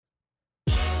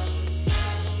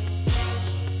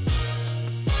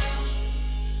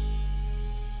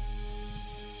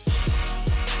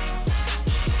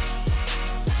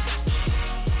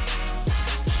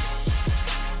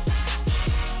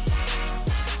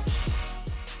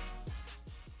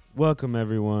Welcome,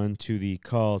 everyone, to the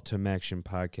Call to Maction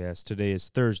podcast. Today is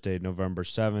Thursday, November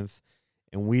 7th,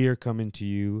 and we are coming to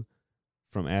you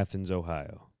from Athens,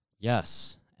 Ohio.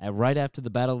 Yes, right after the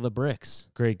Battle of the Bricks.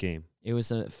 Great game. It was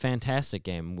a fantastic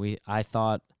game. I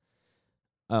thought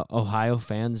Ohio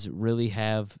fans really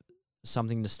have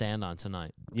something to stand on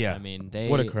tonight. Yeah, I mean,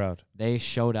 what a crowd. They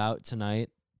showed out tonight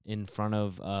in front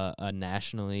of a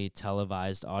nationally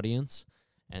televised audience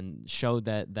and showed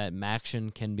that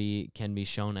Maction can be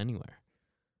shown anywhere.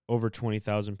 Over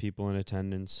 20,000 people in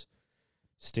attendance.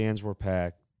 Stands were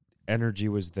packed. Energy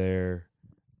was there.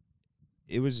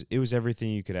 It was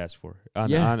everything you could ask for. On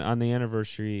the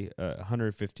anniversary,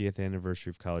 150th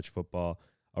anniversary of college football,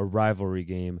 a rivalry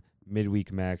game,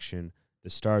 midweek Maction. The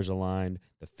stars aligned.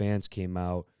 The fans came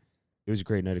out. It was a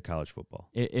great night of college football.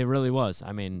 It really was.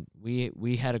 I mean,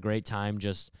 we had a great time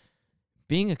just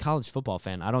being a college football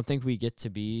fan. I don't think we get to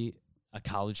be a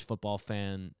college football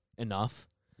fan enough.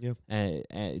 Yep.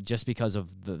 Just because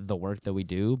of the work that we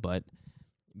do, but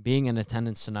being in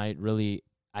attendance tonight really,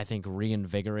 I think,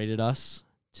 reinvigorated us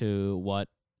to what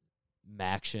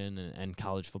Maction and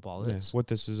college football is. What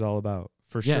this is all about,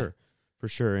 for sure. For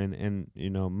sure. And you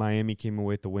know, Miami came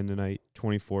away with the win tonight,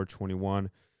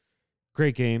 24-21.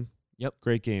 Great game. Yep.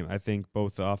 Great game. I think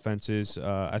both offenses,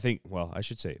 I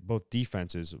should say both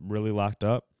defenses really locked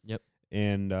up. Yep.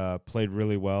 And played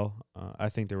really well. I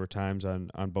think there were times on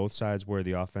both sides where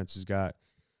the offenses got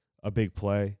a big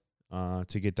play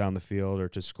to get down the field or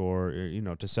to score,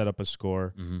 or, to set up a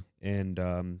score. Mm-hmm. And,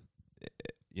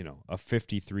 a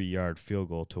 53-yard field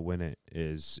goal to win it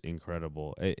is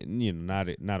incredible.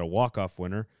 Not a walk-off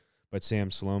winner, but Sam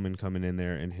Sloman coming in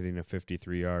there and hitting a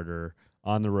 53-yarder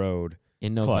on the road.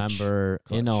 In November,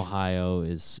 Clutch. in Ohio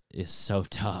is so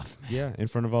tough, man. Yeah, in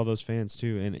front of all those fans,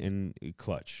 too, and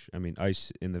clutch. I mean,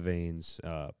 ice in the veins.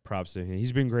 Props to him.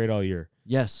 He's been great all year.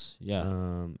 Yes,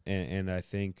 yeah. And I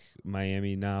think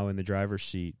Miami now in the driver's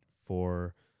seat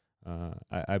for,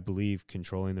 I believe,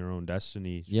 controlling their own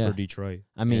destiny for Detroit.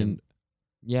 I mean,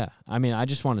 I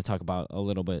just want to talk about a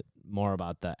little bit more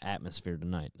about the atmosphere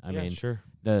tonight. I mean, sure.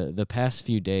 The past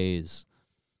few days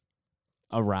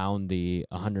around the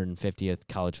 150th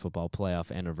college football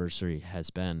playoff anniversary has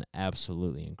been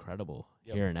absolutely incredible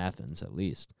here in Athens, at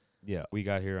least. Yeah, we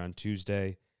got here on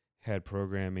Tuesday, had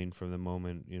programming from the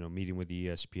moment, meeting with the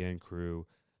ESPN crew,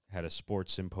 had a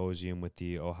sports symposium with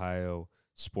the Ohio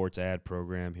sports ad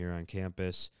program here on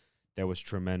campus. That was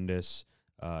tremendous.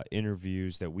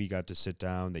 Interviews that we got to sit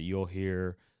down that you'll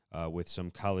hear with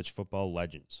some college football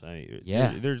legends.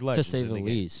 There's legends, to say the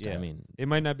least. Yeah. I mean, it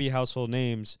might not be household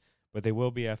names, but they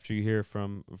will be after you hear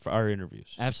from our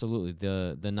interviews. Absolutely.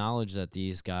 The knowledge that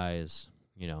these guys,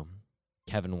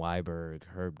 Kevin Weiberg,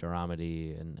 Herb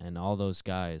Duramedy, and all those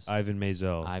guys. Ivan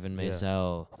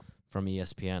Maisel from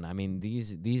ESPN. I mean,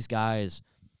 these guys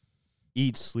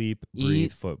eat, sleep,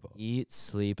 breathe football. Eat,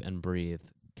 sleep, and breathe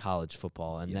college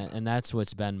football. And that's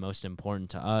what's been most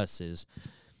important to us is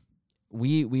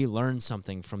we learned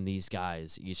something from these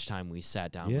guys each time we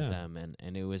sat down with them,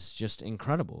 and it was just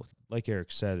incredible. Like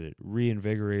Eric said, it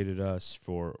reinvigorated us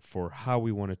for how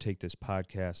we want to take this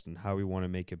podcast and how we want to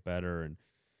make it better. And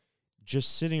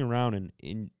just sitting around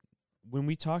and when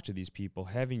we talk to these people,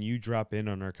 having you drop in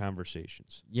on our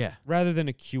conversations. Yeah. Rather than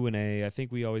a Q&A. I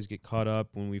think we always get caught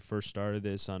up when we first started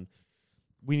this on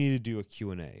we need to do a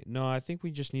Q&A. No, I think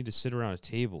we just need to sit around a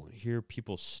table and hear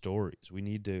people's stories. We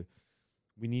need to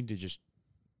just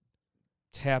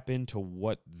tap into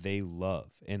what they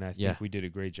love, and I think we did a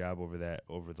great job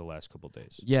over the last couple of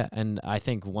days. Yeah, and I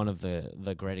think one of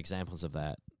the great examples of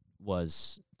that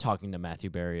was talking to Matthew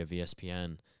Berry of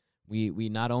ESPN. We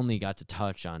not only got to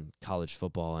touch on college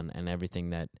football and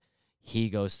everything that he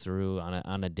goes through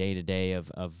on a day-to-day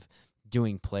of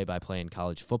doing play-by-play in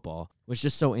college football was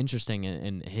just so interesting,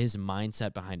 and his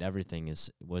mindset behind everything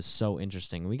was so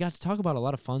interesting. We got to talk about a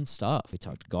lot of fun stuff. We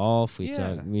talked golf.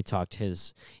 We talked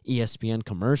his ESPN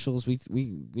commercials.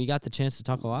 We got the chance to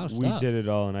talk a lot of stuff. We did it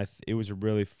all, and it was a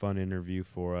really fun interview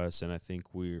for us, and I think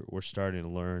we're starting to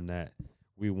learn that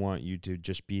we want you to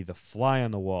just be the fly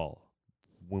on the wall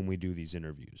when we do these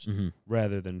interviews,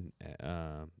 rather than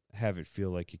have it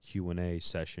feel like a Q&A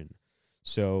session.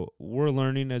 So we're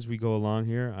learning as we go along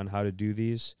here on how to do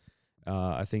these.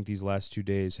 I think these last 2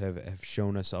 days have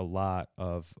shown us a lot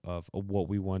of what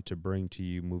we want to bring to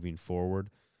you moving forward.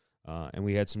 And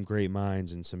we had some great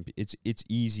minds and it's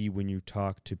easy when you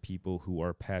talk to people who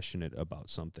are passionate about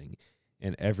something.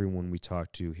 And everyone we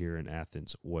talked to here in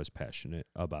Athens was passionate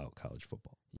about college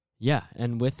football. Yeah,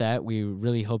 and with that, we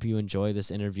really hope you enjoy this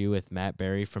interview with Matt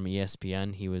Berry from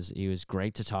ESPN. He was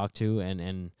great to talk to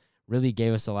and really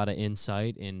gave us a lot of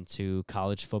insight into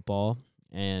college football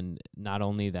and not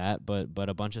only that, but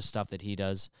a bunch of stuff that he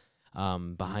does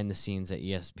behind the scenes at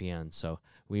ESPN. So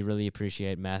we really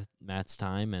appreciate Matt's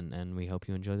time, and we hope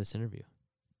you enjoy this interview.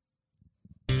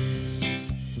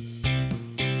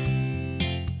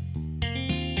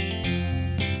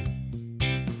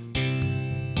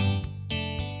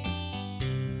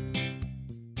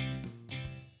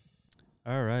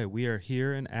 All right, we are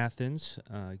here in Athens,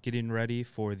 getting ready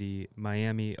for the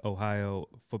Miami, Ohio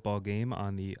football game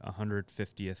on the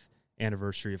 150th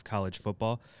anniversary of college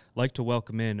football. I'd like to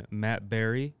welcome in Matt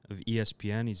Barrie of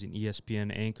ESPN. He's an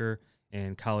ESPN anchor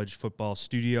and college football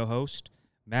studio host.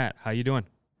 Matt, how you doing?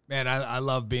 Man, I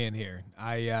love being here.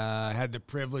 I had the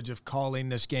privilege of calling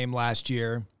this game last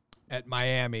year at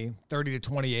Miami,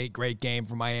 30-28, great game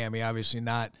for Miami. Obviously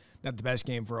not the best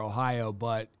game for Ohio,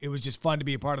 but it was just fun to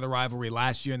be a part of the rivalry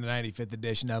last year in the 95th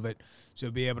edition of it. So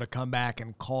to be able to come back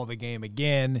and call the game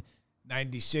again,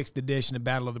 96th edition of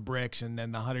Battle of the Bricks, and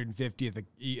then the 150th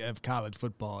of college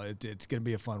football. It's going to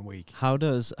be a fun week. How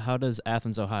does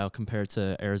Athens, Ohio compare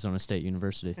to Arizona State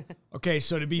University? Okay,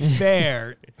 so to be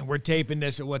fair, we're taping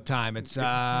this at what time? It's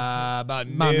about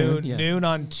noon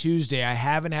on Tuesday. I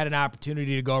haven't had an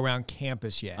opportunity to go around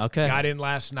campus yet. Okay. Got in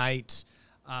last night.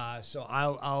 So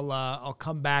I'll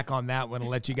come back on that one and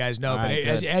let you guys know. But Right,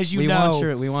 as you we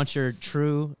know, we want your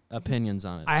true opinions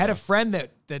on it. I had a friend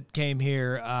that came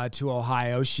here to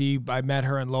Ohio. I met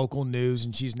her in local news,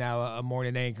 and she's now a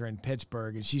morning anchor in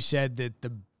Pittsburgh. And she said that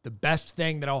the best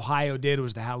thing that Ohio did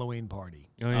was the Halloween party.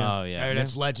 Oh yeah, Right,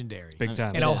 that's legendary. Big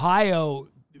time. And Ohio,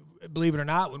 believe it or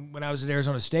not, when I was at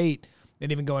Arizona State,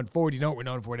 and even going forward, you know what we're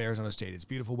known for at Arizona State. It's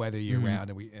beautiful weather year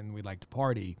round, and we like to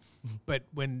party. But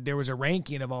when there was a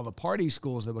ranking of all the party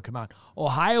schools that would come out,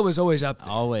 Ohio was always up there.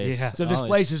 Always. Yeah. So this always.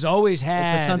 place has always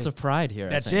had. It's a sense of pride here.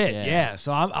 That's I think. it. Yeah.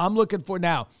 So I'm looking for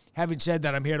now. Having said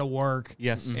that, I'm here to work.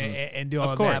 Yes. And do all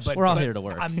Of of course. that. But We're all but here to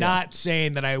work. I'm Yeah. not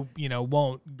saying that I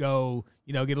won't go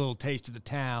get a little taste of the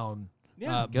town.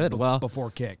 Yeah. Good. Well,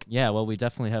 before kick. Yeah, well, we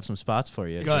definitely have some spots for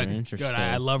you. If you're Good. interested.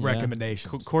 I love Yeah.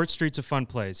 recommendations. Court Street's a fun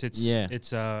place. It's Yeah.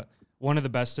 It's one of the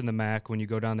best in the MAC when you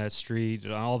go down that street,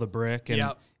 all the brick, and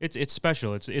Yep. it's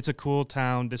special. It's a cool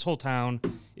town. This whole town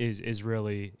is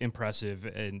really impressive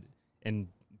and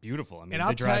beautiful. I mean, And they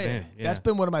I'll drive tell you, in. Yeah. that's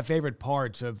been one of my favorite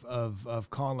parts of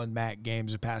calling MAC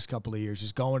games the past couple of years,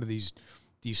 is going to these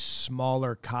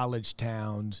smaller college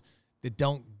towns that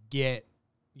don't get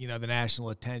the national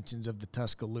attentions of the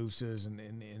Tuscaloosas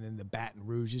and the Baton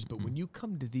Rouges. But when you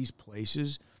come to these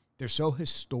places, they're so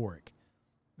historic.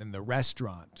 And the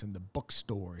restaurants and the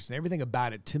bookstores and everything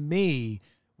about it. To me,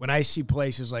 when I see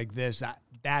places like this,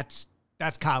 that's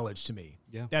college to me.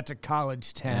 Yeah. That's a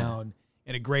college town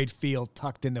and a great field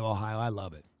tucked into Ohio. I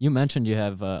love it. You mentioned you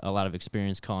have a lot of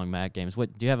experience calling MAC games.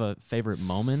 What do you have a favorite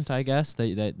moment? I guess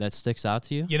that sticks out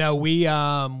to you.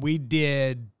 We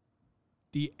did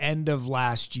the end of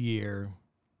last year.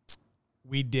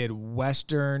 We did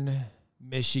Western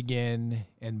Michigan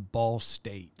and Ball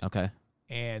State. Okay.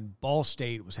 And Ball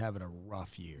State was having a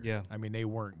rough year. Yeah. I mean, they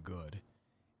weren't good.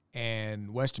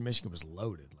 And Western Michigan was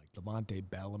loaded. Like Lamonte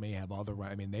Bellamy have all the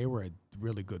right. I mean, they were a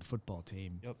really good football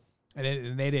team. Yep.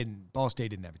 And they didn't. Ball State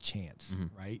didn't have a chance,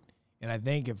 right? And I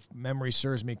think if memory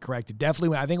serves me correct, it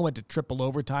definitely. I think it went to triple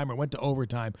overtime or went to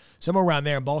overtime somewhere around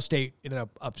there. And Ball State ended up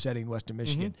upsetting Western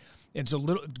Michigan. And so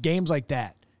little games like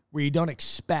that where you don't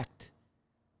expect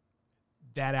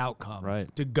that outcome,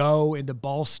 Right. to go into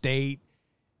Ball State.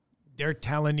 They're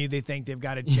telling you they think they've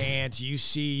got a chance. You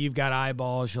see, you've got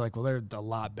eyeballs. You're like, well, they're a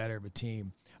lot better of a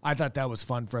team. I thought that was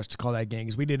fun for us to call that game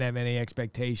because we didn't have any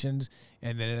expectations,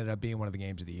 and it ended up being one of the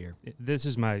games of the year. This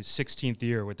is my 16th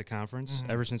year with the conference,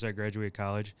 ever since I graduated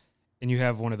college, and you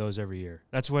have one of those every year.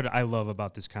 That's what I love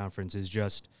about this conference is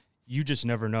just you just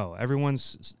never know.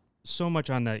 Everyone's so much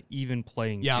on the even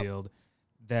playing field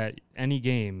that any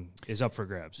game is up for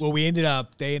grabs. Well, they ended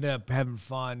up having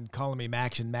fun calling me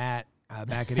Max and Matt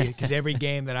back at because every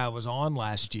game that I was on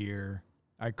last year,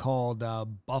 I called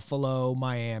Buffalo,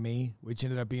 Miami, which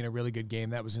ended up being a really good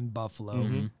game. That was in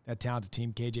Buffalo. That talented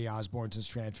team, KJ Osborne, since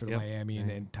transferred to Miami, and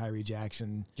then Tyree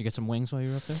Jackson. Did you get some wings while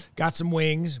you were up there? Got some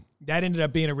wings. That ended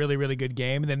up being a really, really good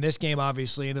game. And then this game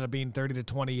obviously ended up being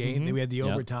 30-28, and then we had the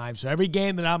overtime. So every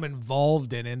game that I'm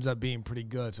involved in ends up being pretty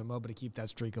good. So I'm hoping to keep that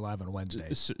streak alive on Wednesday.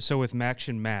 So with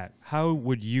Maction Matt, how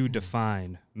would you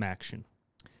define Maction?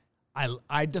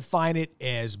 I define it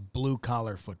as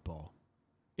blue-collar football.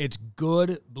 It's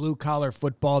good blue-collar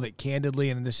football that candidly,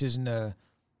 and this isn't a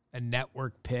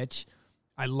network pitch,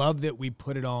 I love that we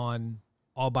put it on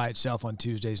all by itself on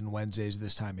Tuesdays and Wednesdays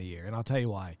this time of year. And I'll tell you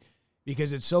why.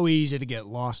 Because it's so easy to get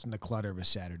lost in the clutter of a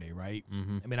Saturday, right?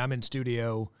 I mean, I'm in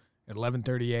studio at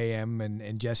 11:30 a.m.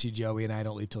 And Jesse, Joey, and I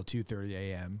don't leave till 2:30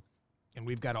 a.m. And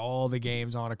we've got all the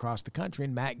games on across the country,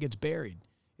 and Matt gets buried.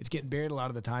 It's getting buried a lot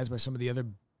of the times by some of the other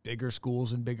bigger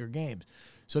schools and bigger games.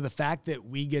 So the fact that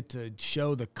we get to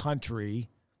show the country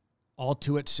all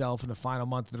to itself in the final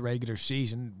month of the regular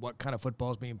season what kind of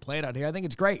football is being played out here, I think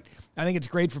it's great. I think it's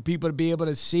great for people to be able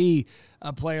to see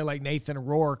a player like Nathan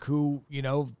Rourke, who,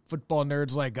 football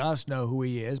nerds like us know who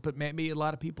he is, but maybe a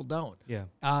lot of people don't.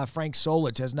 Yeah. Frank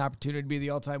Solich has an opportunity to be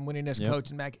the all-time winningest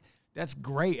coach in Mac. That's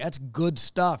great. That's good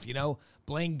stuff.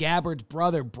 Blaine Gabbard's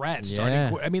brother, Brett,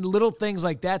 starting. Little things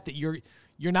like that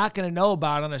you're not going to know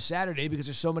about on a Saturday because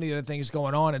there's so many other things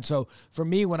going on. And so for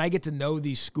me, when I get to know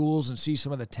these schools and see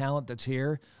some of the talent that's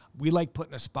here, we like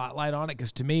putting a spotlight on it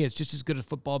because to me, it's just as good as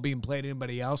football being played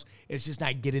anybody else. It's just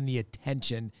not getting the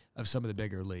attention of some of the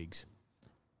bigger leagues.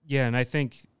 Yeah, and I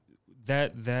think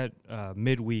that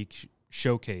midweek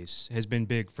showcase has been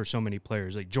big for so many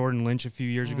players. Like Jordan Lynch a few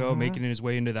years ago, making his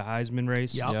way into the Heisman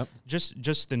race. Yep.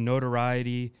 Just the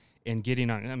notoriety and getting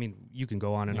on. You can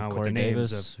go on and on Corey with the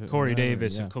names of Corey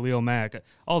Davis and Khalil Mack,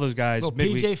 all those guys. Well,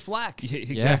 PJ Fleck. Yeah,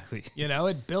 exactly.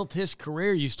 It built his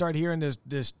career. You start hearing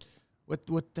this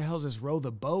what the hell is this row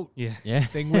the boat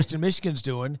thing Western Michigan's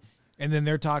doing, and then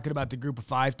they're talking about the Group of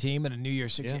 5 team and a New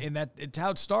Year's 6, and it's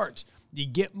how it starts. You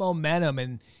get momentum,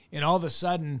 and all of a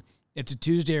sudden it's a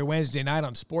Tuesday or Wednesday night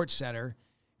on SportsCenter,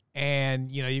 and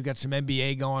you've got some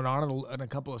NBA going on and a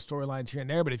couple of storylines here and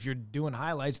there. But if you're doing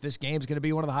highlights, this game's going to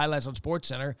be one of the highlights on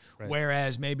SportsCenter,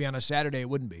 whereas maybe on a Saturday it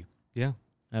wouldn't be. Yeah.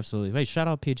 Absolutely. Hey, shout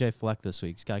out PJ Fleck this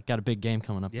week. He's got a big game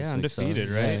coming up this week. Undefeated,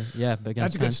 right? Yeah, big.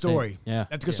 That's a good story. Yeah.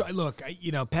 That's a good story. Look,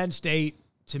 Penn State,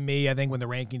 to me, I think when the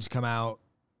rankings come out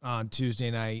on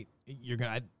Tuesday night, you're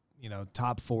going to,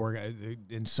 top 4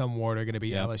 in some order are going to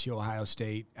be LSU, Ohio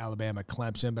State, Alabama,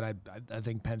 Clemson. But I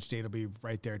think Penn State will be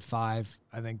right there at 5.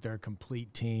 I think they're a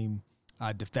complete team.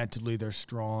 Defensively, they're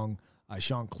strong.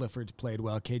 Sean Clifford's played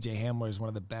well. KJ Hamler is one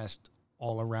of the best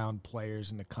all-around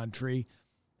players in the country.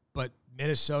 But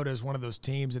Minnesota is one of those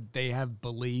teams that they have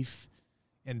belief,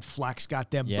 and Fleck's got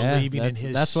them believing in his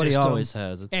system. That's what he always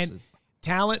has.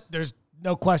 Talent, there's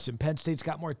no question. Penn State's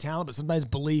got more talent, but sometimes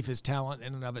belief is talent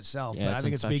in and of itself. Yeah, but I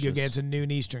think it's big against a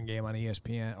noon Eastern game on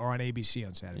ESPN or on ABC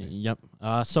on Saturday. Yep.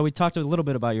 So we talked a little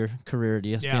bit about your career at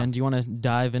ESPN. Yeah. Do you want to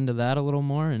dive into that a little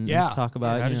more and talk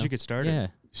about how did you get started? Yeah.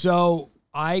 So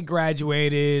I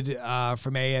graduated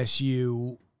from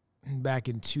ASU back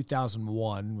in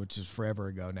 2001, which is forever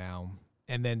ago now.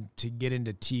 And then to get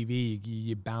into TV,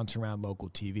 you bounce around local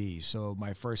TV. So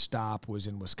my first stop was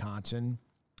in Wisconsin.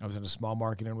 I was in a small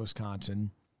market in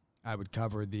Wisconsin. I would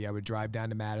drive down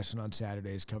to Madison on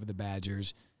Saturdays, cover the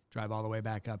Badgers, drive all the way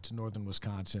back up to northern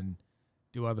Wisconsin,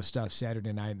 do other stuff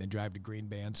Saturday night, and then drive to Green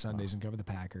Bay on Sundays and cover the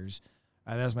Packers.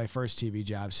 That was my first TV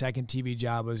job. Second TV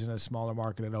job was in a smaller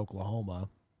market in Oklahoma.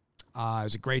 It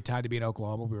was a great time to be in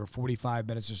Oklahoma. We were 45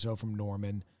 minutes or so from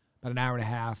Norman, about an hour and a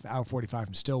half, hour 45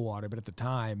 from Stillwater. But at the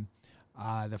time,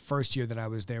 the first year that I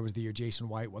was there was the year Jason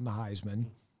White won the Heisman.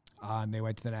 And they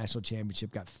went to the national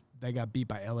championship. They got beat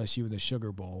by LSU in the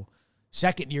Sugar Bowl.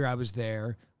 Second year I was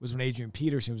there was when Adrian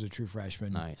Peterson was a true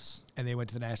freshman. Nice. And they went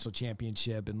to the national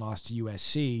championship and lost to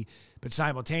USC. But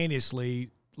simultaneously,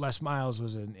 Les Miles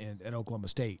was at Oklahoma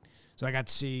State. So I got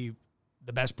to see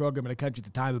the best program in the country at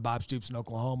the time with Bob Stoops in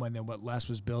Oklahoma, and then what Les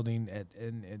was building at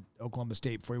Oklahoma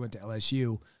State before he went to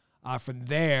LSU. From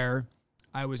there,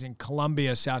 I was in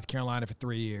Columbia, South Carolina for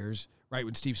 3 years, right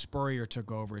when Steve Spurrier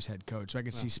took over as head coach. So I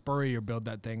could see Spurrier build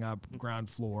that thing up, ground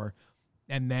floor.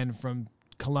 And then from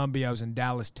Columbia, I was in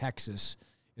Dallas, Texas,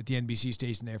 at the NBC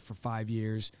station there for 5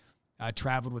 years. I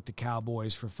traveled with the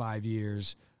Cowboys for 5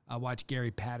 years. I watched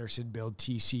Gary Patterson build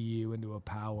TCU into a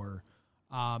power.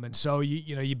 And so,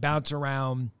 you bounce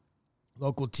around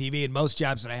local TV. And most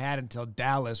jobs that I had until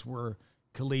Dallas were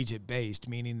collegiate-based,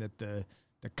 meaning that the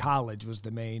college was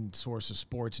the main source of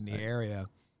sports in the area.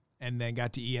 And then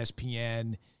got to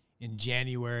ESPN in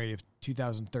January of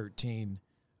 2013.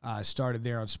 Started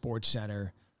there on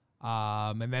SportsCenter.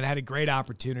 And then had a great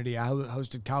opportunity. I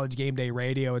hosted College Game Day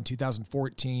Radio in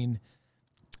 2014.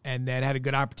 And then had a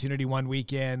good opportunity one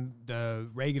weekend. The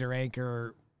regular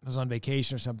anchor was on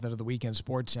vacation or something at the weekend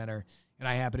SportsCenter. And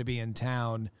I happened to be in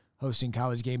town hosting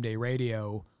College Game Day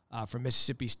Radio from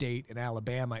Mississippi State and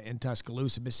Alabama in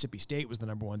Tuscaloosa. Mississippi State was the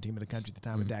number 1 team in the country at the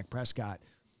time with Dak Prescott.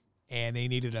 And they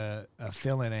needed a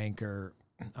fill-in anchor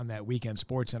on that weekend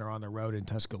SportsCenter on the road in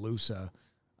Tuscaloosa.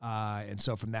 And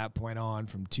so from that point on,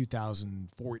 from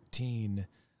 2014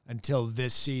 until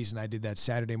this season, I did that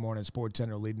Saturday morning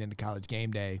SportsCenter leading into College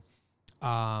Game Day,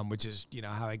 which is,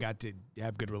 how I got to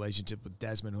have good relationship with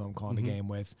Desmond, who I'm calling the game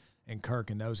with, and Kirk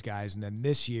and those guys. And then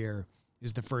this year,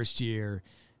 is the first year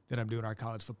that I'm doing our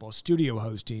college football studio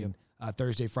hosting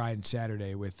Thursday, Friday, and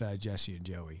Saturday with Jesse and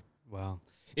Joey. Wow.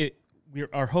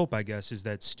 Our hope, I guess, is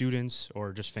that students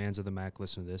or just fans of the MAC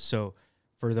listen to this. So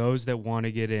for those that want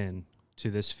to get in to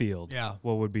this field,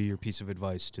 what would be your piece of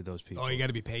advice to those people? Oh, you got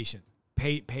to be patient.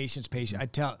 Patience.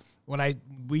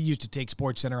 We used to take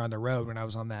SportsCenter on the road when I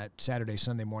was on that Saturday,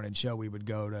 Sunday morning show. We would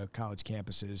go to college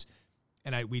campuses,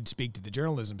 and we'd speak to the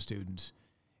journalism students.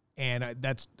 And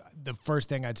that's the first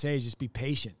thing I'd say is just be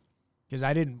patient, because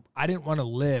I didn't want to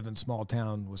live in small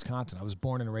town Wisconsin. I was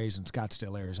born and raised in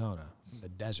Scottsdale, Arizona, in the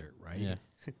desert, right? Yeah.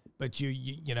 But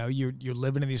you're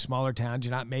living in these smaller towns.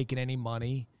 You're not making any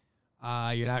money.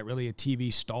 You're not really a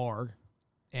TV star,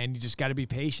 and you just got to be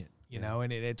patient, you know.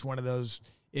 And it's one of those,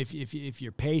 if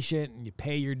you're patient and you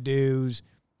pay your dues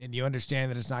and you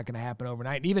understand that it's not going to happen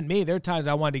overnight. And even me, there are times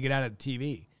I wanted to get out of the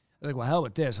TV. I was like, well, hell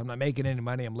with this. I'm not making any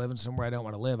money. I'm living somewhere I don't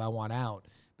want to live. I want out.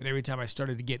 But every time I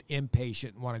started to get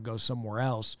impatient and want to go somewhere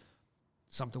else,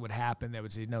 something would happen that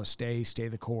would say, no, stay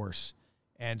the course.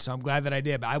 And so I'm glad that I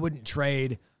did. But I wouldn't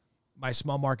trade my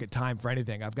small market time for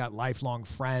anything. I've got lifelong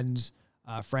friends,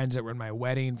 friends that were in my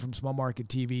wedding from small market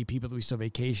TV, people that we still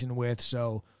vacation with.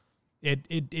 So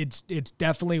it's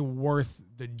definitely worth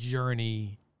the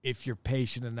journey if you're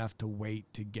patient enough to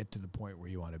wait to get to the point where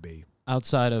you want to be.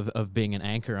 Outside of being an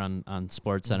anchor on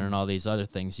SportsCenter and all these other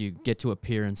things, you get to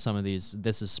appear in some of these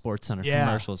This is SportsCenter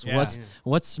commercials. Yeah.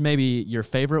 What's maybe your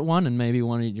favorite one and maybe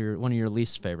one of your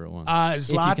least favorite ones?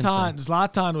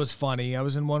 Zlatan was funny. I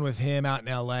was in one with him out in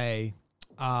L.A.,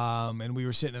 and we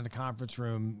were sitting in a conference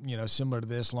room, similar to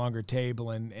this, longer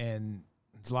table, and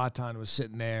Zlatan was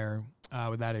sitting there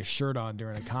without his shirt on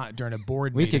during a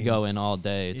board meeting. We could go in all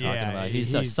day talking about it.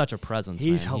 He's such a presence.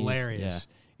 He's man. hilarious.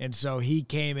 And so he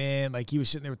came in, like he was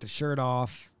sitting there with the shirt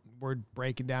off. We're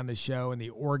breaking down the show, and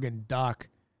the Oregon Duck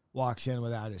walks in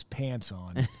without his pants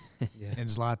on. And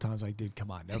Zlatan's like, dude, come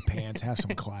on, no pants, have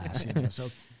some class. So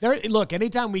look,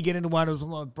 anytime we get into one, it was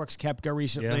with Brooks Koepka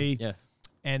recently. Yeah.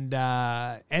 And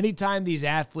anytime these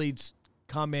athletes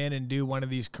come in and do one of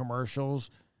these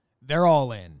commercials, they're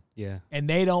all in. Yeah. And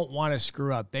they don't want to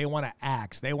screw up. They want to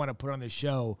act. They want to put on the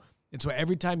show. And so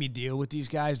every time you deal with these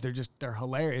guys, they're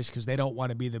hilarious because they don't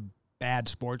want to be the bad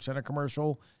SportsCenter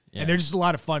commercial. Yeah. And they're just a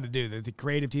lot of fun to do. The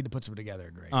creative team that puts them together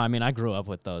are great. Oh, I mean, I grew up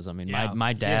with those. I mean,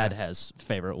 my dad has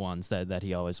favorite ones that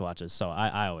he always watches. So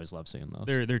I always love seeing those.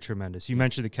 They're tremendous. You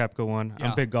mentioned the Koepka one.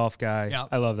 I'm a big golf guy. Yeah.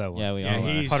 I love that one. Yeah, we all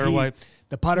are. Putter wipe.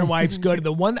 The putter wipe's good.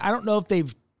 The one, I don't know if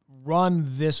they've run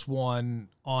this one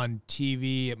on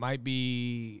TV. It might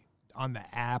be on the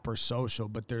app or social,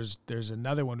 but there's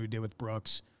another one we did with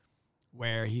Brooks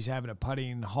where he's having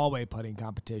a hallway putting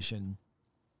competition,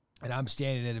 and I'm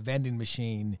standing at a vending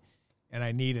machine, and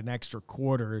I need an extra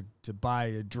quarter to buy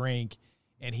a drink,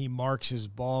 and he marks his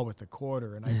ball with the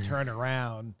quarter, and I turn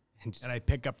around, and I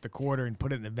pick up the quarter and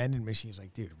put it in the vending machine. He's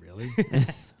like, dude, really?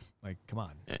 Like, come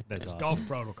on. That's awesome. Golf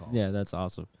protocol. Yeah, that's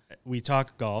awesome. We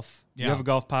talk golf. Yeah. You have a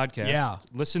golf podcast. Yeah.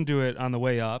 Listen to it on the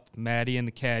way up. Maddie and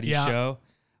the Caddy show.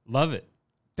 Love it.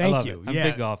 Thank you. I'm a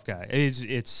big golf guy.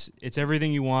 It's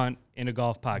everything you want in a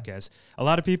golf podcast. A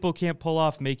lot of people can't pull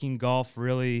off making golf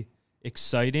really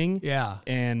exciting. Yeah.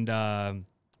 And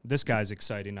this guy's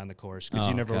exciting on the course because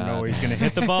you never know where he's going to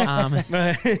hit the ball.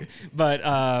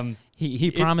 But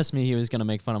he promised me he was going to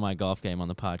make fun of my golf game on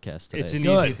the podcast today. It's an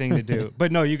easy thing to do.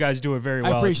 But no, you guys do it very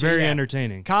well. It's very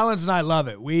entertaining. Collins and I love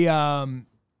it. We, I've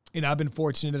been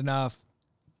fortunate enough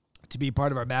to be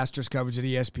part of our Masters coverage at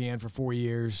ESPN for 4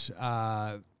 years.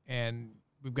 And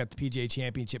we've got the PGA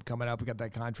Championship coming up. We got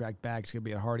that contract back. It's going to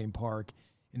be at Harding Park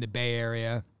in the Bay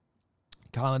Area.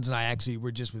 Collins and I actually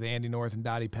were just with Andy North and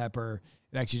Dottie Pepper.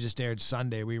 It actually just aired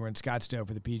Sunday. We were in Scottsdale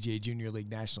for the PGA Junior League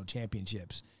National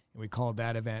Championships, and we called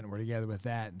that event, and we're together with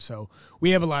that. And so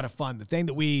we have a lot of fun. The thing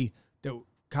that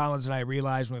Collins and I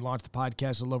realized when we launched the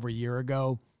podcast a little over a year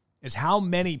ago is how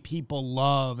many people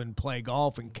love and play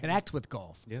golf and connect with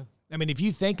golf. Yeah. I mean, if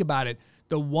you think about it,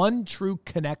 the one true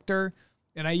connector,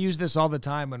 and I use this all the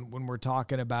time when we're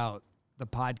talking about the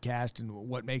podcast and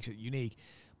what makes it unique,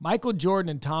 Michael Jordan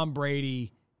and Tom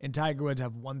Brady and Tiger Woods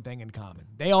have one thing in common.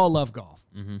 They all love golf.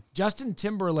 Mm-hmm. Justin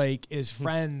Timberlake is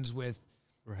friends with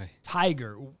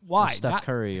Tiger. Why? Or Steph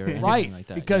Curry or anything like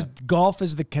that. Because golf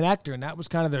is the connector, and that was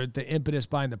kind of the impetus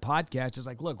behind the podcast. It's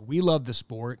like, look, we love the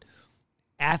sport.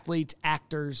 Athletes,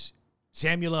 actors,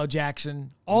 Samuel L.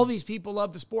 Jackson, all these people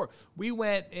love the sport. We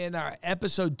went in our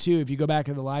episode 2, if you go back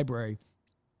in the library,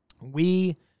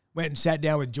 we went and sat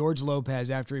down with George Lopez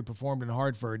after he performed in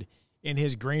Hartford in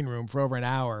his green room for over an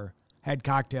hour, had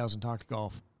cocktails, and talked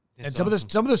golf. And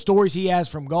some of the stories he has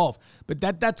from golf, but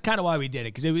that's kind of why we did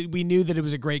it, because we knew that it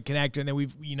was a great connector, and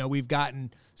then we've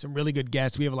gotten some really good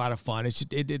guests. We have a lot of fun.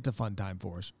 It's a fun time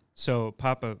for us. So,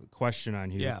 pop a question on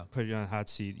here. Yeah. Put you on a hot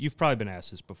seat. You've probably been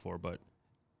asked this before, but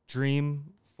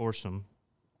dream foursome.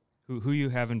 Who you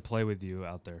having play with you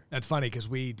out there? That's funny because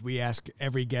we ask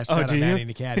every guest about Manny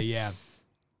and Caddy. Yeah.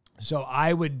 So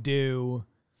I would do.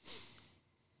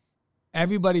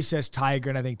 Everybody says Tiger,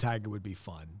 and I think Tiger would be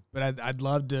fun. But I'd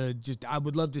love to I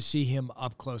would love to see him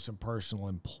up close and personal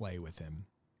and play with him.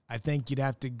 I think you'd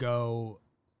have to go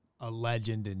a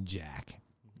legend in Jack,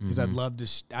 because I'd love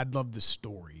the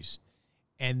stories,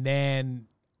 and then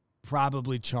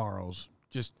probably Charles,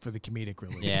 just for the comedic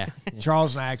relief. Yeah.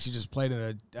 Charles and I actually just played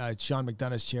at a Sean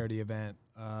McDonough's charity event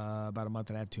about a month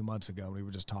and a half, 2 months ago. And we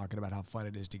were just talking about how fun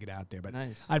it is to get out there. But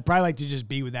nice. I'd probably like to just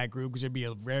be with that group, because it'd be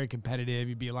very competitive.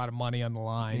 You'd be a lot of money on the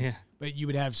line. Yeah. But you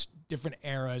would have different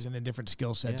eras and then different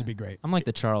skill sets. It'd be great. I'm like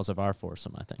the Charles of our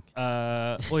foursome, I think.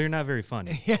 Well, you're not very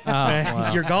funny. Oh,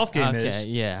 well. Your golf game is. Okay,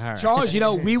 yeah, all right. Charles,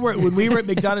 when we were at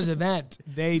McDonough's event,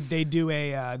 they do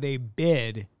they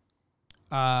bid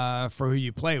for who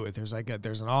you play with.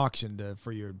 There's an auction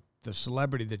for the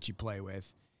celebrity that you play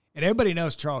with, and everybody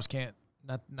knows Charles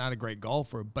not a great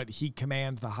golfer, but he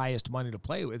commands the highest money to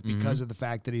play with because of the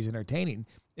fact that he's entertaining.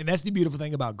 And that's the beautiful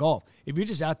thing about golf. If you're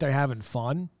just out there having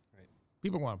fun,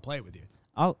 people want to play with you.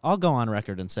 I'll go on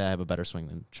record and say I have a better swing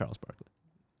than Charles Barkley.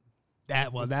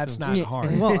 That's not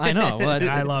hard. Well, I know. Well,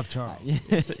 I love Charles.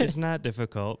 It's not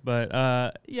difficult,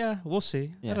 but yeah, we'll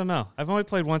see. Yeah. I don't know. I've only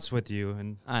played once with you,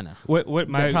 and I know.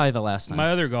 Probably the last time. My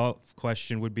other golf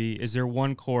question would be: is there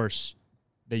one course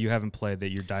that you haven't played that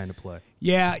you're dying to play?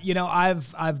 Yeah,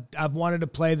 I've wanted to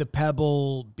play the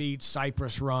Pebble Beach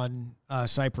Cypress Run,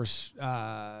 that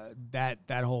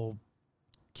whole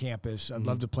campus. I'd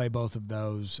love to play both of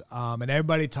those. And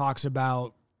everybody talks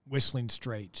about Whistling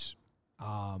Straits.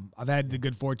 I've had the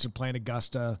good fortune of playing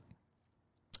Augusta.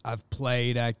 I've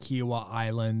played Kiowa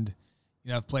Island.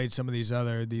 I've played some of these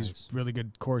really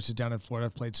good courses down in Florida.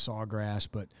 I've played Sawgrass,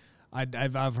 but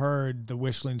I've heard the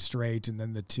Whistling Straits and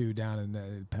then the two down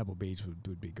in Pebble Beach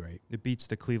would be great. It beats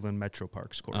the Cleveland Metro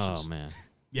Parks courses. Oh man,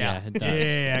 yeah, it does.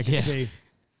 Yeah, I can see.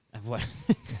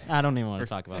 I don't even want to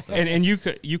talk about that. And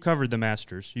you covered the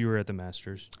Masters. You were at the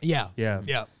Masters. Yeah.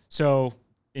 So,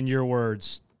 in your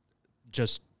words,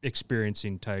 just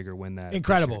experiencing Tiger win that.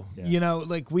 Incredible. Yeah.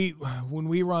 When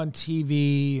we were on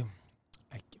TV,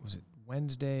 was it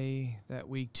Wednesday that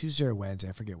week? Tuesday or Wednesday?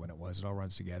 I forget when it was. It all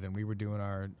runs together. And we were doing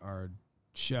our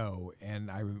show,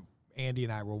 and Andy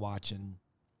North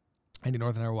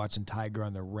and I were watching Tiger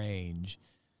on the range,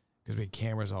 because we had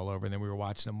cameras all over, and then we were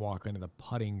watching him walk into the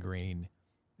putting green.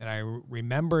 And I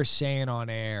remember saying on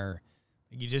air,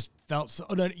 you just felt,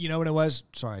 you know what it was?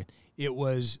 Sorry. It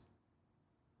was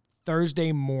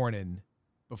Thursday morning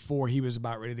before he was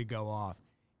about ready to go off,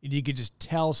 and you could just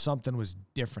tell something was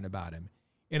different about him.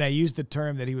 And I used the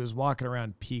term that he was walking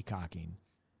around peacocking.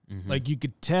 Like, you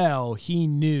could tell he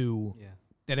knew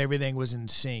that everything was in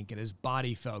sync and his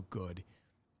body felt good.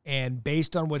 And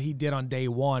based on what he did on day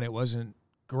one, it wasn't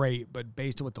great, but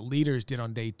based on what the leaders did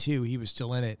on day two, he was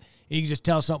still in it. And you could just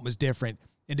tell something was different.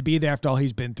 And to be there after all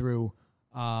he's been through,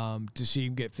 to see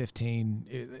him get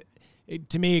 15,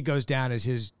 to me, it goes down as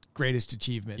his greatest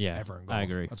achievement ever in golf. I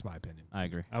agree. That's my opinion. I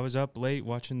agree. I was up late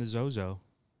watching the Zozo.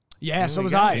 Yeah, so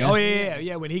was I. Oh,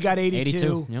 yeah. When he got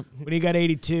 82. Yep. When he got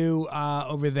 82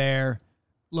 over there,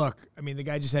 look, I mean, the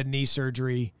guy just had knee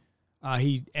surgery.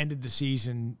 He ended the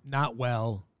season not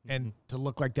well, and to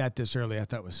look like that this early, I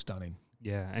thought was stunning.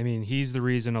 Yeah, I mean, he's the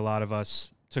reason a lot of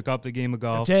us took up the game of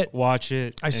golf. That's it. Watch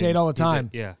it. I say it all the time.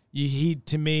 Yeah. He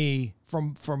to me,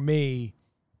 for me,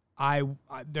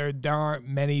 there aren't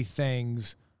many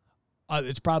things.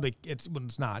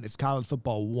 It's not. It's college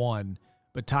football 1,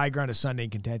 but Tiger on a Sunday in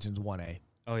contention's 1A.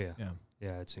 Oh yeah.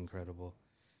 Yeah, it's incredible.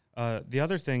 The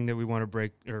other thing that we want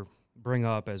to bring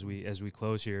up as we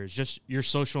close here is just your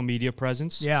social media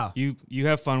presence. Yeah. You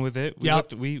have fun with it.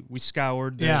 We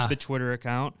scoured the Twitter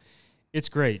account. It's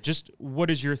great. Just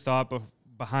what is your thought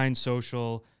behind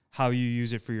social? How you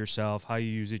use it for yourself? How you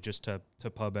use it just to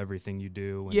pub everything you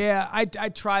do? I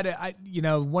try to.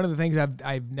 One of the things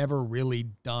I've never really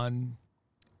done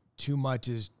too much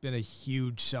has been a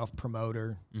huge self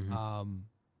promoter.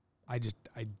 I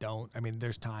don't. I mean,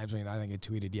 there's times when I think I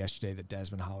tweeted yesterday that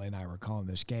Desmond Holly and I were calling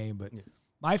this game, but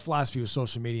my philosophy with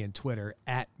social media and Twitter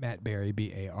at Matt Barrie,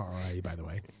 Barrie, by the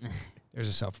way. There's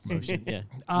a self promotion.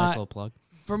 Nice little plug.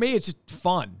 For me, it's just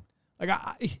fun. Like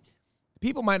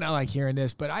people might not like hearing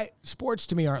this, but sports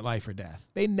to me aren't life or death.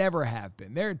 They never have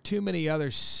been. There are too many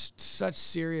other such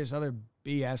serious other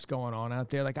BS going on out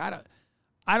there. Like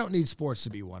I don't need sports to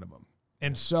be one of them.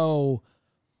 And so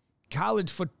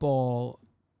college football,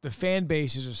 the fan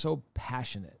bases are so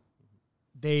passionate.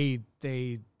 They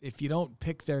if you don't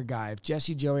pick their guy, if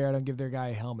Jesse Joey don't give their guy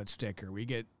a helmet sticker, we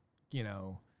get,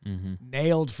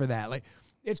 nailed for that. Like,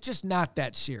 it's just not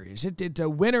that serious. It's a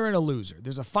winner and a loser.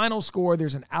 There's a final score,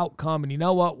 there's an outcome, and you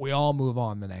know what? We all move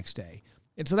on the next day.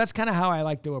 And so that's kind of how I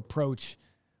like to approach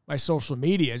my social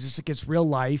media. It's just like it's real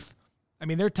life. I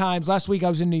mean, there are times, last week I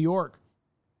was in New York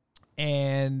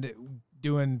and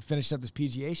finished up this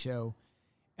PGA show,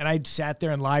 and I sat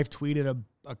there and live tweeted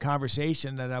a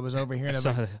conversation that I was overhearing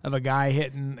of a guy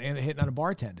hitting on a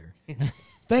bartender.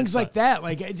 Things like that.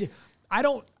 Like,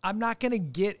 I'm not going to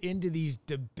get into these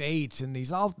debates and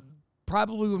these.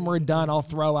 Probably when we're done, I'll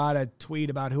throw out a tweet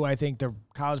about who I think the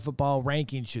college football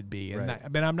ranking should be. And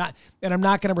but I'm not going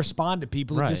to respond to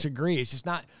people who disagree. It's just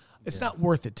not. It's not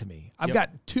worth it to me. I've got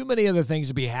too many other things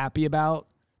to be happy about.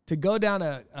 To go down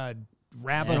a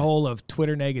rabbit hole of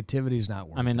Twitter negativity is not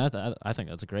worth it. I mean, I think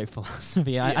that's a great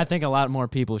philosophy. I think a lot more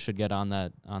people should get on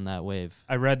that wave.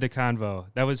 I read the convo.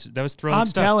 That was thrilling I'm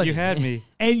stuff. Telling you had me.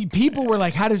 And people were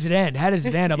like, how does it end?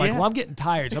 I'm like, well, I'm getting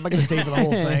tired, so I'm not going to stay for the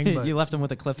whole thing. But you left them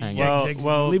with a cliffhanger.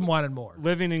 Well, leave them wanting more.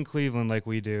 Living in Cleveland like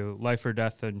we do, life or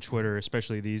death on Twitter,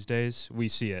 especially these days, we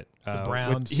see it. The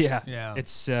Browns. Yeah.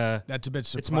 It's that's a bit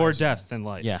surprising. It's more death than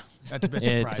life. Yeah. That's a bit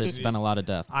surprising. It's been a lot of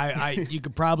death. You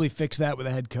could probably fix that with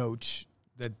a head coach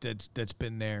that's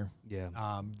been there.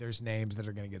 Yeah. There's names that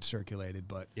are going to get circulated,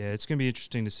 but yeah, it's going to be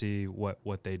interesting to see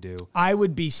what they do. I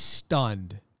would be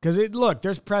stunned because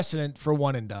there's precedent for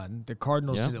one and done. The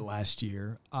Cardinals did it last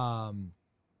year.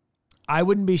 I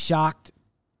wouldn't be shocked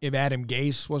if Adam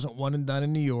Gase wasn't one and done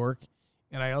in New York,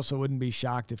 and I also wouldn't be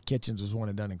shocked if Kitchens was one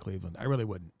and done in Cleveland. I really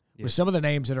wouldn't. Yeah. With some of the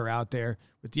names that are out there,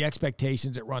 with the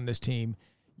expectations that run this team,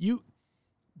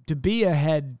 to be a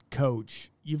head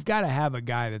coach, you've got to have a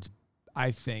guy that's,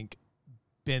 I think,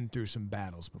 been through some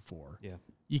battles before. Yeah.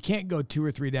 You can't go 2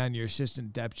 or 3 down your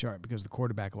assistant depth chart because the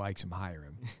quarterback likes him, hire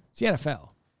him. It's the NFL.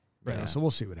 Right. So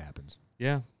we'll see what happens.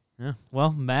 Yeah. Yeah.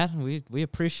 Well, Matt, we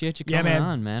appreciate you coming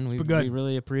on, man. We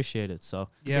really appreciate it. So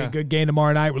a good game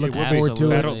tomorrow night. We're looking forward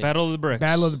to it. Battle of the Bricks.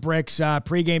 Battle of the Bricks.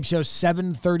 Pregame show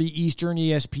 7:30 Eastern,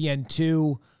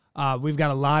 ESPN2. We've got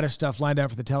a lot of stuff lined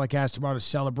up for the telecast tomorrow to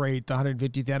celebrate the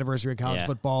 150th anniversary of college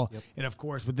football. Yep. And, of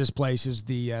course, with this place is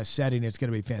the setting, it's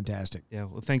going to be fantastic. Yeah,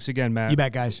 well, thanks again, Matt. You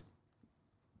bet, guys.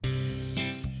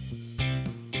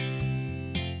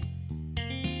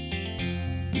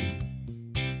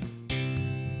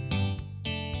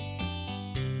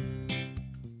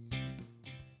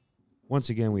 Once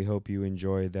again, we hope you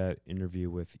enjoyed that interview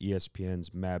with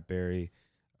ESPN's Matt Berry.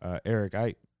 Eric,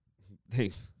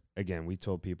 again, we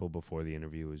told people before the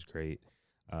interview was great.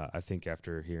 I think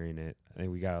after hearing it, I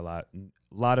think we got a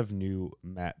lot of new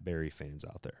Matt Berry fans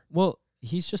out there. Well,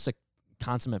 he's just a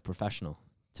consummate professional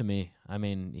to me. I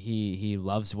mean, he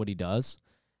loves what he does,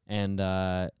 and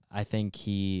I think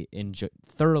he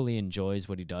thoroughly enjoys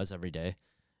what he does every day.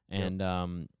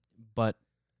 And but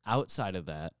outside of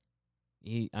that,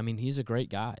 he's a great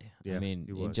guy. Yeah, I mean,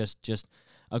 just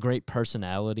a great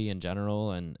personality in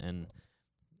general, and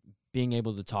being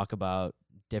able to talk about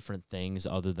different things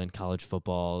other than college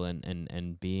football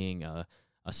and being a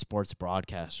sports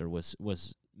broadcaster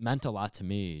was meant a lot to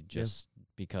me just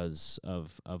because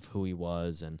of who he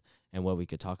was and what we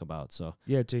could talk about. So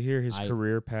yeah, to hear his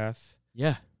career path.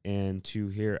 Yeah. And to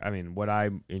hear, what I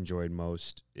enjoyed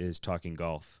most is talking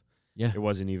golf. Yeah. It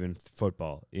wasn't even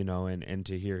football, and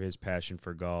to hear his passion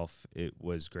for golf, it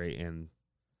was great. And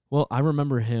well, I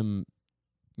remember him,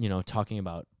 talking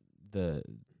about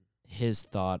his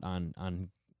thought on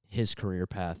his career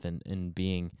path and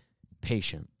being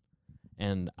patient.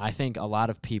 And I think a lot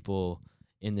of people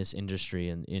in this industry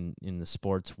and in the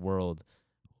sports world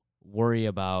worry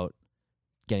about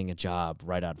getting a job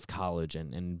right out of college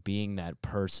and being that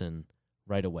person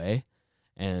right away.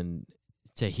 And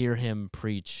to hear him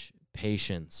preach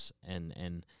patience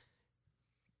and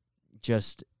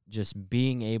just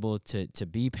being able to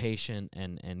be patient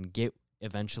and get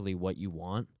eventually what you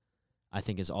want, I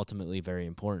think is ultimately very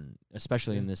important,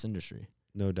 especially in this industry.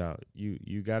 No doubt.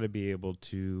 You got to be able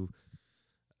to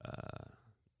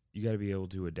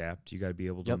adapt. You got to be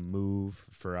able to move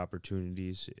for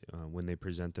opportunities when they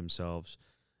present themselves.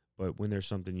 But when there's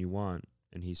something you want,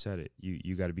 and he said it,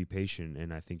 you got to be patient,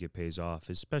 and I think it pays off,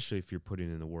 especially if you're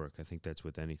putting in the work. I think that's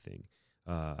with anything.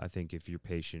 I think if you're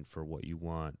patient for what you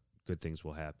want, good things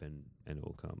will happen, and it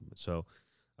will come. So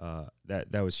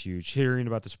that was huge. Hearing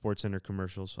about the SportsCenter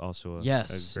commercials also a great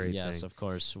thing. Yes, of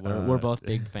course. We're both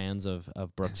big fans of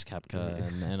Brooks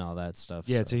Koepka and all that stuff.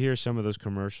 Yeah, to hear some of those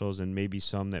commercials and maybe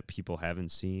some that people haven't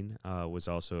seen was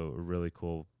also a really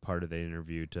cool part of the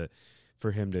interview.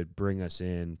 For him to bring us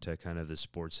in to kind of the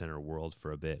SportsCenter world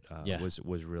for a bit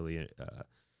was really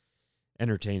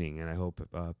entertaining, and I hope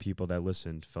people that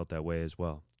listened felt that way as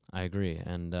well. I agree,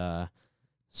 and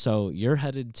so you're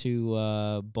headed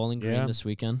to Bowling Green this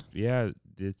weekend? Yeah,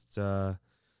 it's the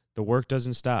work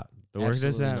doesn't stop. The work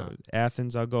doesn't stop.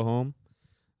 Athens, I'll go home,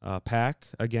 pack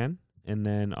again, and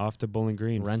then off to Bowling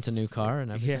Green. Rent a new car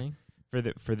and everything?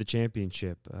 Yeah, for the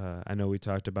championship. I know we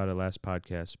talked about it last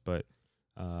podcast, but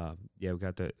we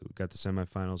got the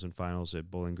semifinals and finals at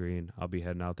Bowling Green. I'll be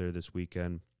heading out there this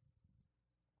weekend.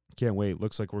 Can't wait.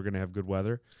 Looks like we're gonna have good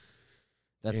weather.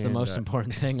 That's the most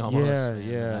important thing almost.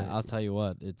 Yeah. I'll tell you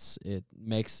what, it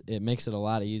makes it a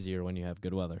lot easier when you have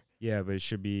good weather. Yeah, but it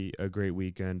should be a great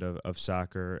weekend of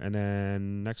soccer. And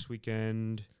then next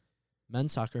weekend,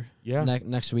 men's soccer. Yeah.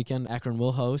 Next weekend, Akron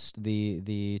will host the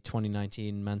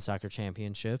 2019 men's soccer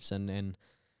championships, and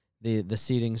the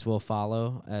seedings will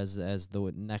follow as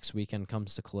the next weekend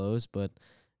comes to close. But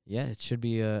yeah, it should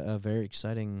be a very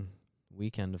exciting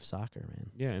weekend of soccer, man.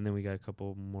 Yeah, and then we got a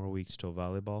couple more weeks till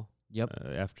volleyball. Yep.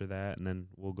 After that, and then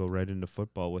we'll go right into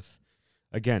football with,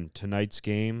 again, tonight's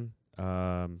game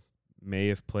may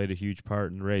have played a huge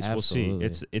part in the race. Absolutely.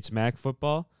 We'll see. It's MAC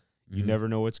football. You never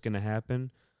know what's going to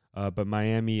happen. But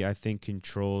Miami, I think,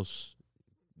 controls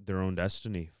their own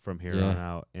destiny from here on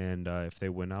out. And if they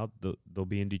win out, they'll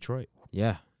be in Detroit.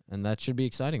 Yeah, and that should be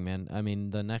exciting, man. I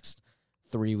mean, the next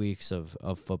 3 weeks of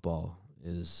football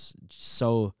is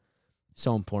so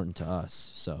important to us.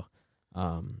 So,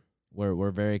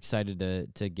 we're very excited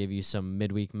to give you some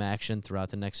midweek action throughout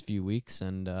the next few weeks,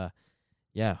 and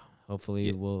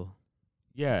hopefully we'll.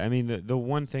 Yeah, I mean the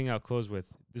one thing I'll close with,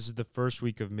 this is the first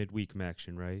week of midweek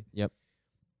action, right? Yep.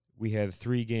 We had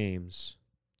 3 games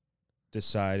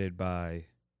decided by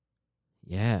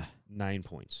 9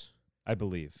 points, I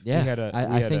believe. Yeah,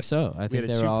 I think so. I think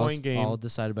they were all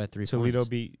decided by 3 Toledo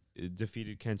points.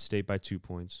 defeated Kent State by 2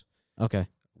 points. Okay.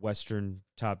 Western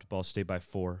topped Ball State by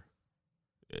 4.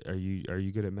 Are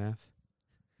you good at math?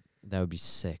 That would be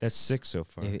 6. That's 6 so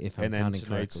far. If I'm counting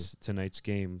correctly. Tonight's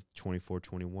game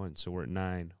 24-21, so we're at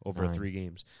 9 over 3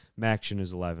 games. Maction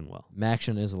is alive and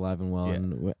well.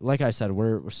 And like I said,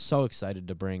 we're so excited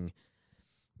to bring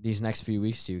these next few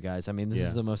weeks to you guys. I mean, this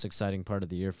is the most exciting part of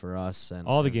the year for us. And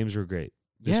all the games were great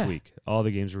this week. All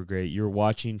the games were great. You're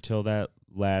watching till that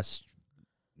last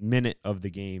minute of the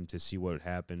game to see what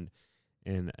happened.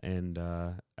 And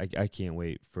I can't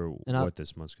wait for what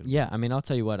this month's going to be. Yeah, I mean, I'll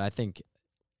tell you what, I think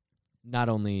not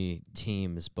only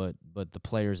teams, but the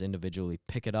players individually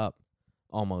pick it up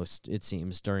almost, it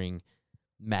seems, during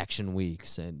Maction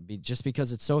weeks. And just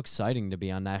because it's so exciting to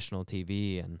be on national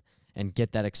TV and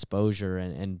get that exposure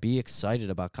and be excited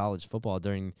about college football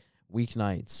during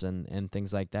weeknights and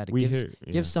things like that.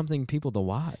 It gives something people to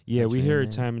watch. Yeah, we hear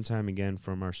it time and time again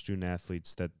from our student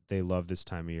athletes that they love this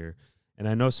time of year. And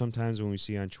I know sometimes when we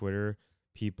see on Twitter,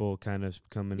 people kind of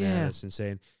coming at us and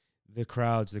saying, the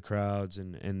crowds,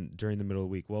 and during the middle of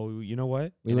the week. Well, you know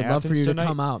what? We would love for you to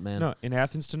come out, man. No, in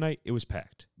Athens tonight, it was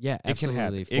packed. Yeah,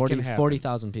 absolutely. It can happen.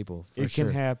 40,000 people, for sure. It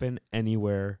can happen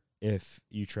anywhere if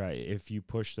you try. If you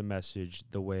push the message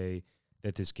the way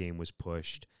that this game was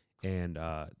pushed. And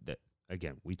that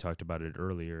again, we talked about it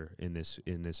earlier in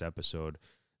this episode.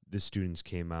 The students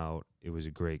came out. It was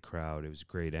a great crowd. It was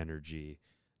great energy.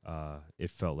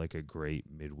 It felt like a great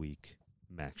midweek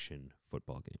Maction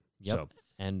football game. Yep. So,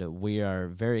 and we are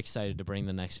very excited to bring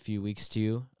the next few weeks to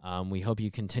you. We hope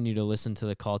you continue to listen to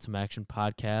the Call to Maction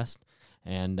podcast,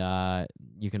 and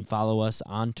you can follow us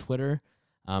on Twitter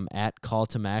at Call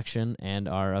to Maction and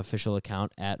our official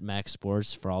account at Max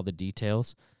Sports for all the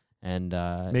details. And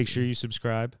make sure you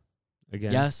subscribe.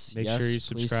 Again, make sure you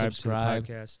subscribe to the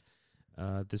podcast.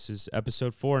 This is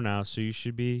episode 4 now, so you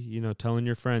should be, telling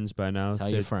your friends by now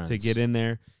to get in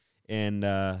there and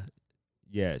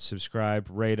subscribe,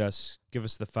 rate us, give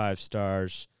us the 5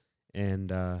 stars,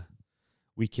 and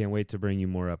we can't wait to bring you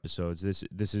more episodes.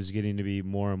 This is getting to be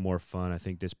more and more fun. I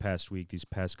think this past week, these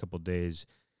past couple days,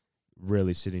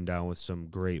 really sitting down with some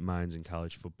great minds in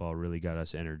college football really got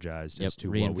us energized as to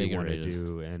what we want to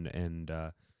do, and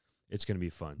it's going to be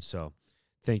fun. So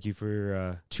thank you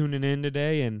for tuning in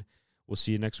today, and we'll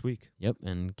see you next week. Yep,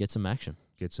 and get some action.